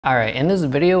Alright, in this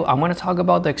video, I'm going to talk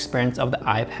about the experience of the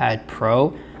iPad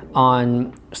Pro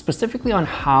specifically on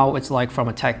how it's like from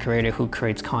a tech creator who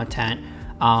creates content,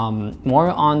 more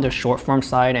on the short form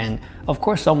side and of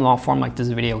course some long form like this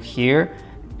video here,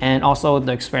 and also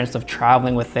the experience of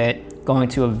traveling with it, going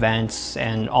to events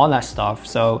and all that stuff.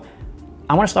 So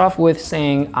I want to start off with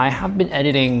saying I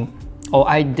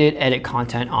did edit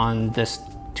content on this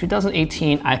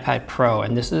 2018 iPad Pro,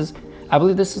 and I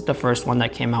believe this is the first one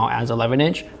that came out as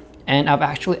 11-inch, and I've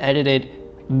actually edited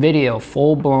video,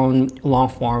 full-blown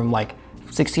long-form, like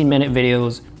 16-minute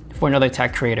videos for another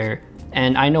tech creator,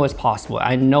 and I know it's possible.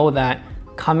 I know that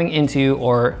coming into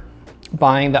or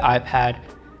buying the iPad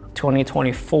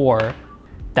 2024,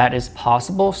 that is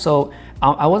possible. So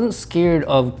I wasn't scared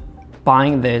of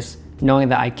buying this knowing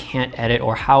that I can't edit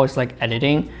or how it's like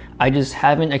editing. I just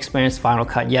haven't experienced Final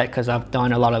Cut yet because I've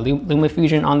done a lot of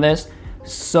LumaFusion on this.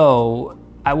 So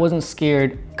I wasn't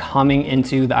scared coming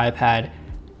into the iPad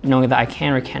knowing that I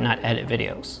can or cannot edit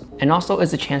videos. And also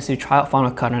it's a chance to try out Final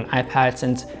Cut on an iPad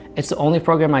since it's the only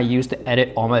program I use to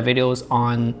edit all my videos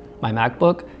on my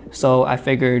MacBook. So I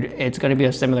figured it's gonna be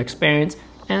a similar experience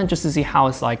and just to see how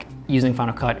it's like using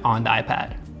Final Cut on the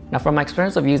iPad. Now from my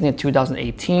experience of using it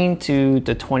 2018 to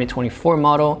the 2024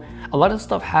 model, a lot of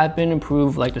stuff had been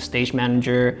improved, like the Stage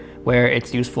Manager, where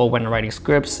it's useful when writing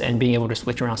scripts and being able to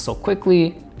switch around so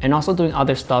quickly, and also doing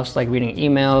other stuff like reading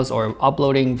emails or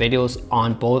uploading videos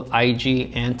on both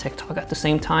IG and TikTok at the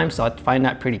same time, so I find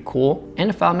that pretty cool. And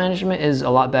the file management is a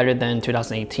lot better than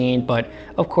 2018, but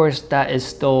of course that is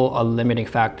still a limiting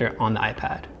factor on the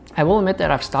iPad. I will admit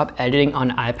that I've stopped editing on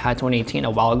the iPad 2018 a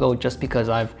while ago just because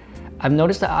I've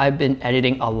noticed that I've been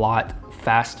editing a lot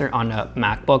faster on a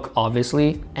MacBook,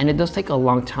 obviously, and it does take a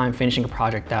long time finishing a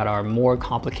project that are more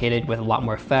complicated with a lot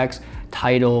more effects,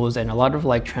 titles, and a lot of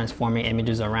like transforming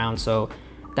images around. So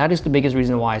that is the biggest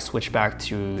reason why I switched back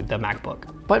to the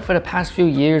MacBook. But for the past few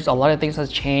years, a lot of things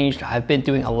has changed. I've been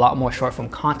doing a lot more short form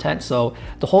content, so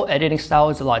the whole editing style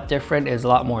is a lot different, is a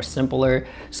lot more simpler.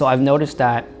 So I've noticed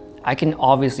that I can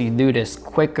obviously do this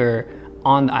quicker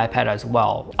on the iPad as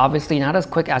well. Obviously not as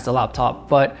quick as the laptop,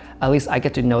 but at least I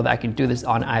get to know that I can do this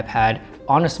on iPad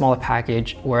on a smaller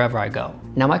package wherever I go.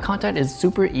 Now my content is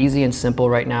super easy and simple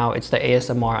right now. It's the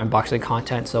ASMR unboxing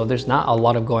content, so there's not a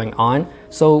lot of going on.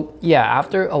 So yeah,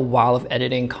 after a while of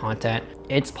editing content,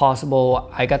 it's possible.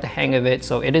 I got the hang of it,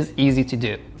 so it is easy to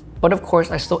do. But of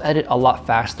course, I still edit a lot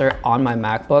faster on my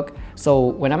MacBook. So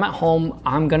when I'm at home,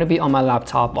 I'm gonna be on my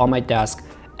laptop, on my desk,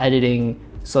 editing,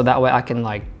 so that way I can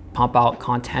like pump out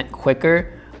content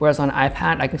quicker, whereas on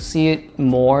iPad I can see it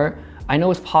more. I know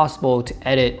it's possible to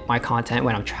edit my content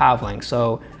when I'm traveling,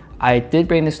 so I did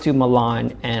bring this to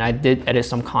Milan and I did edit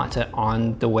some content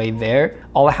on the way there.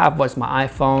 All I have was my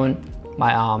iPhone,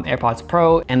 my AirPods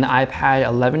Pro, and the iPad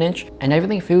 11-inch, and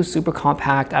everything feels super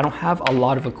compact. I don't have a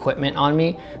lot of equipment on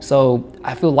me, so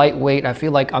I feel lightweight, I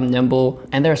feel like I'm nimble,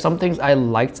 and there are some things I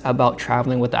liked about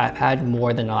traveling with the iPad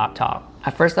more than the laptop.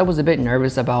 At first I was a bit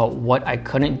nervous about what I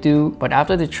couldn't do, but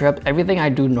after the trip, everything I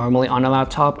do normally on a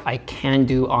laptop, I can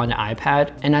do on an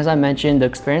iPad. And as I mentioned, the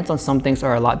experience on some things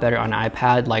are a lot better on an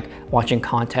iPad, like watching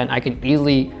content. I can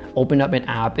easily open up an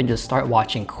app and just start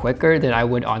watching quicker than I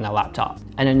would on a laptop.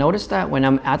 And I noticed that when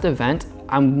I'm at the event,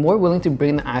 I'm more willing to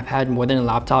bring the iPad more than a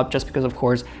laptop just because of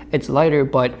course it's lighter,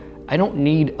 but I don't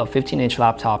need a 15-inch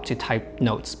laptop to type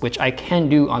notes, which I can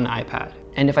do on the iPad.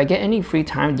 And if I get any free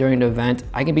time during the event,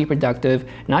 I can be productive,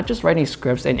 not just writing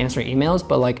scripts and answering emails,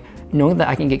 but like knowing that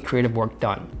I can get creative work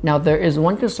done. Now there is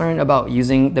one concern about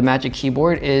using the Magic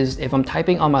Keyboard is if I'm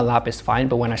typing on my lap it's fine,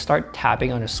 but when I start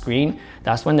tapping on a screen,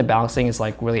 that's when the balancing is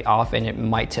like really off and it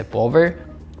might tip over.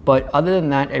 But other than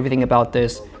that, everything about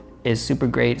this is super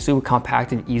great, super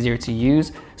compact and easier to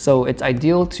use. So it's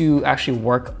ideal to actually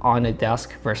work on a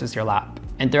desk versus your lap.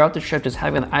 And throughout the trip, just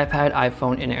having an iPad,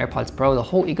 iPhone, and AirPods Pro, the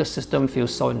whole ecosystem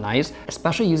feels so nice,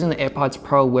 especially using the AirPods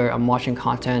Pro where I'm watching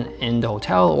content in the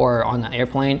hotel or on the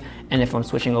airplane. And if I'm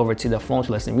switching over to the phone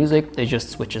to listen to music, it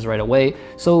just switches right away.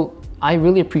 So I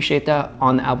really appreciate that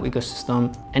on the Apple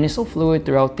ecosystem. And it's so fluid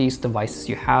throughout these devices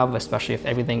you have, especially if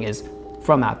everything is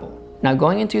from Apple. Now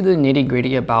going into the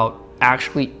nitty-gritty about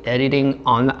actually editing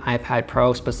on the iPad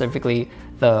Pro, specifically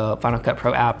the Final Cut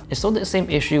Pro app, it's still the same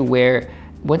issue where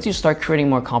once you start creating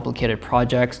more complicated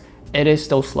projects, it is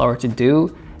still slower to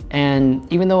do.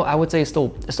 And even though I would say it's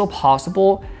still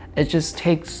possible, it just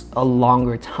takes a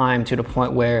longer time to the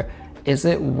point where, is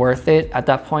it worth it? At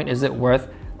that point, is it worth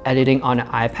editing on an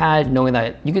iPad, knowing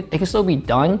that it can still be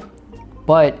done,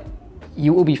 but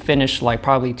you will be finished like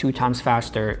probably 2 times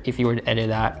faster if you were to edit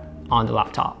that on the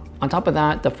laptop. On top of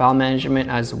that, the file management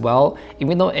as well,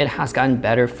 even though it has gotten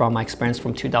better from my experience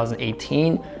from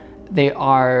 2018, they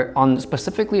are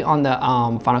specifically on the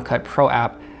Final Cut Pro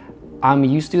app, I'm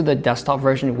used to the desktop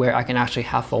version where I can actually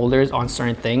have folders on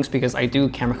certain things because I do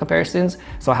camera comparisons.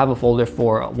 So I have a folder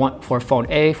for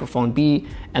phone A, for phone B,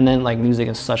 and then like music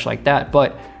and such like that.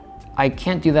 But I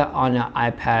can't do that on an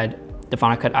iPad, the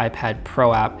Final Cut iPad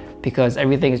Pro app, because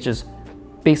everything is just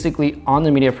basically on the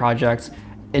media projects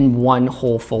in one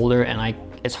whole folder, and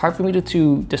it's hard for me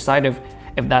to decide if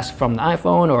that's from the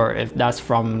iPhone or if that's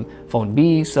from phone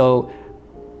B. So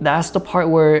that's the part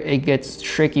where it gets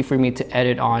tricky for me to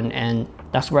edit on, and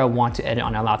that's where I want to edit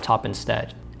on a laptop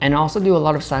instead. And I also do a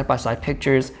lot of side-by-side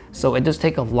pictures, so it does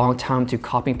take a long time to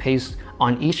copy and paste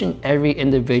on each and every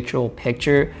individual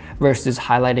picture versus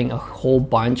highlighting a whole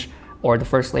bunch or the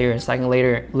first layer and second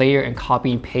layer and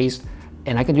copy and paste.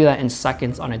 And I can do that in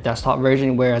seconds on a desktop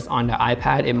version, whereas on the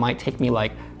iPad, it might take me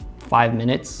like 5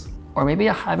 minutes. Or maybe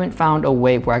I haven't found a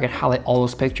way where I can highlight all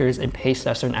those pictures and paste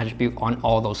that certain attribute on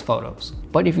all those photos.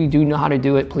 But if you do know how to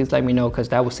do it, please let me know, because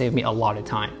that will save me a lot of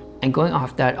time. And going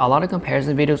off that, a lot of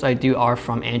comparison videos I do are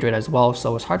from Android as well,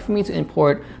 so it's hard for me to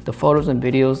import the photos and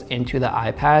videos into the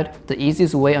iPad. The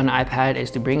easiest way on the iPad is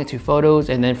to bring it to Photos,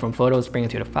 and then from Photos bring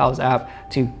it to the Files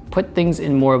app to put things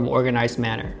in more of an organized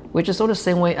manner, which is sort of the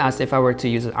same way as if I were to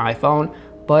use an iPhone,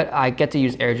 but I get to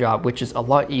use AirDrop, which is a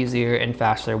lot easier and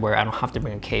faster where I don't have to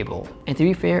bring a cable. And to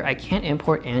be fair, I can't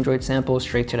import Android samples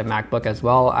straight to the MacBook as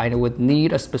well. I would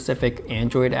need a specific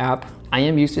Android app. I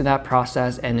am used to that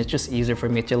process, and it's just easier for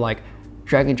me to like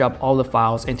drag and drop all the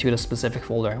files into the specific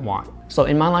folder I want. So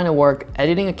in my line of work,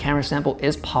 editing a camera sample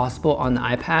is possible on the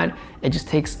iPad. It just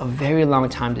takes a very long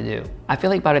time to do. I feel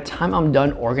like by the time I'm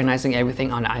done organizing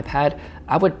everything on the iPad,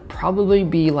 I would probably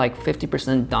be like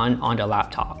 50% done on the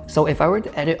laptop. So if I were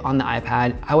to edit on the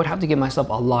iPad, I would have to give myself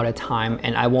a lot of time,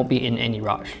 and I won't be in any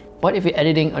rush. But if you're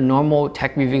editing a normal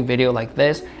tech review video like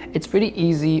this, it's pretty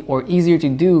easy or easier to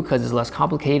do because it's less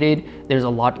complicated. There's a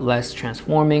lot less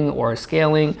transforming or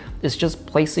scaling. It's just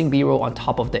placing B-roll on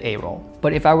top of the A-roll.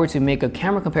 But if I were to make a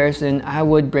camera comparison, I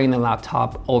would bring the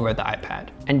laptop over the iPad.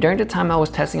 And during the time I was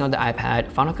testing out the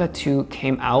iPad, Final Cut 2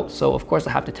 came out, so of course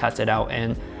I have to test it out.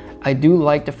 And I do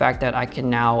like the fact that I can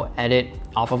now edit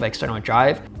off of external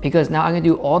drive, because now I can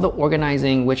do all the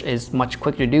organizing, which is much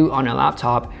quicker to do on a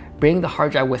laptop, bring the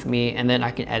hard drive with me, and then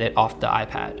I can edit off the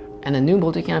iPad. And the new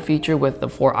multicam feature with the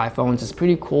 4 iPhones is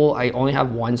pretty cool. I only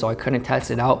have one, so I couldn't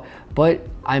test it out, but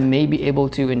I may be able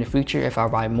to in the future if I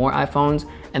buy more iPhones,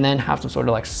 and then have some sort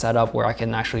of like setup where I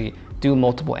can actually do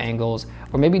multiple angles,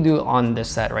 or maybe do it on this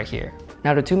set right here.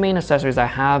 Now the two main accessories I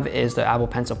have is the Apple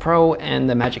Pencil Pro and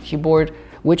the Magic Keyboard,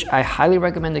 which I highly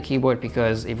recommend the keyboard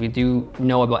because if you do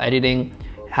know about editing,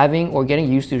 having or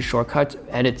getting used to the shortcuts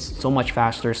edits so much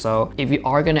faster. So if you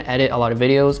are gonna edit a lot of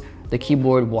videos, the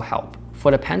keyboard will help. For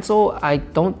the pencil, I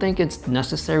don't think it's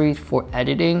necessary for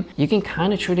editing. You can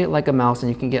kind of treat it like a mouse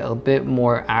and you can get a bit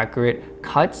more accurate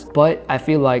cuts, but I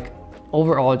feel like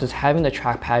overall just having the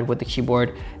trackpad with the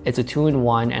keyboard, it's a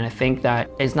 2-in-1, and I think that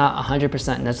it's not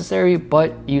 100% necessary,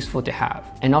 but useful to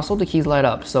have. And also the keys light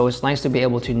up, so it's nice to be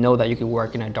able to know that you can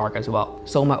work in the dark as well.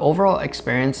 So my overall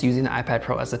experience using the iPad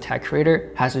Pro as a tech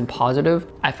creator has been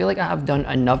positive. I feel like I have done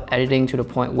enough editing to the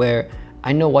point where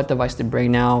I know what device to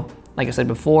bring now. Like I said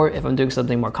before, if I'm doing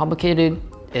something more complicated,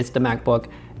 it's the MacBook.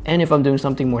 And if I'm doing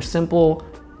something more simple,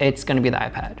 it's gonna be the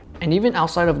iPad. And even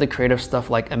outside of the creative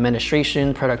stuff like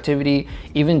administration, productivity,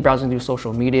 even browsing through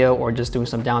social media or just doing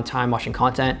some downtime watching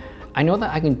content, I know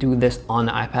that I can do this on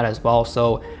the iPad as well.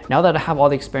 So now that I have all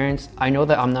the experience, I know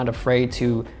that I'm not afraid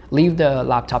to leave the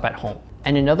laptop at home.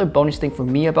 And another bonus thing for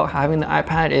me about having the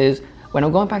iPad is when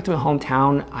I'm going back to my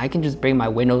hometown, I can just bring my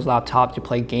Windows laptop to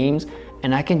play games,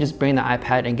 and I can just bring the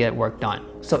iPad and get work done.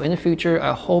 So in the future,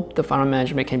 I hope the file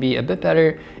management can be a bit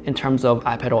better in terms of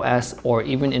iPad OS or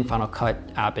even in Final Cut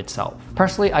app itself.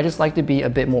 Personally, I just like to be a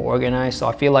bit more organized, so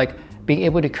I feel like being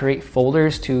able to create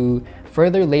folders to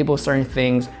further label certain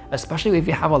things, especially if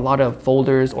you have a lot of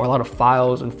folders or a lot of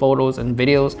files and photos and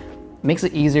videos, makes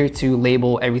it easier to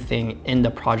label everything in the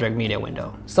project media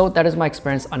window. So that is my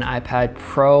experience on iPad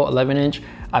Pro 11-inch.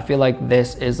 I feel like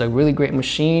this is a really great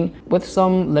machine with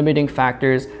some limiting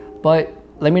factors, but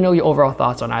let me know your overall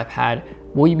thoughts on iPad.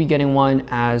 Will you be getting one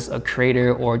as a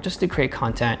creator or just to create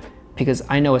content? Because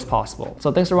I know it's possible.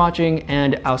 So thanks for watching,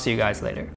 and I'll see you guys later.